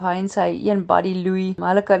hy en sy een buddy Louis,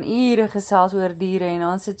 maar hulle kan ure gesels oor diere en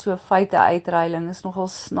dan sit so feite uitreiling, is nogal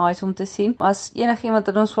nice om te sien. As enigiemand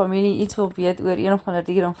in ons familie iets wil weet oor een of ander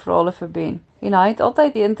dier, dan vra hulle vir Ben. En hy het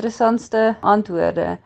altyd die interessantste antwoorde.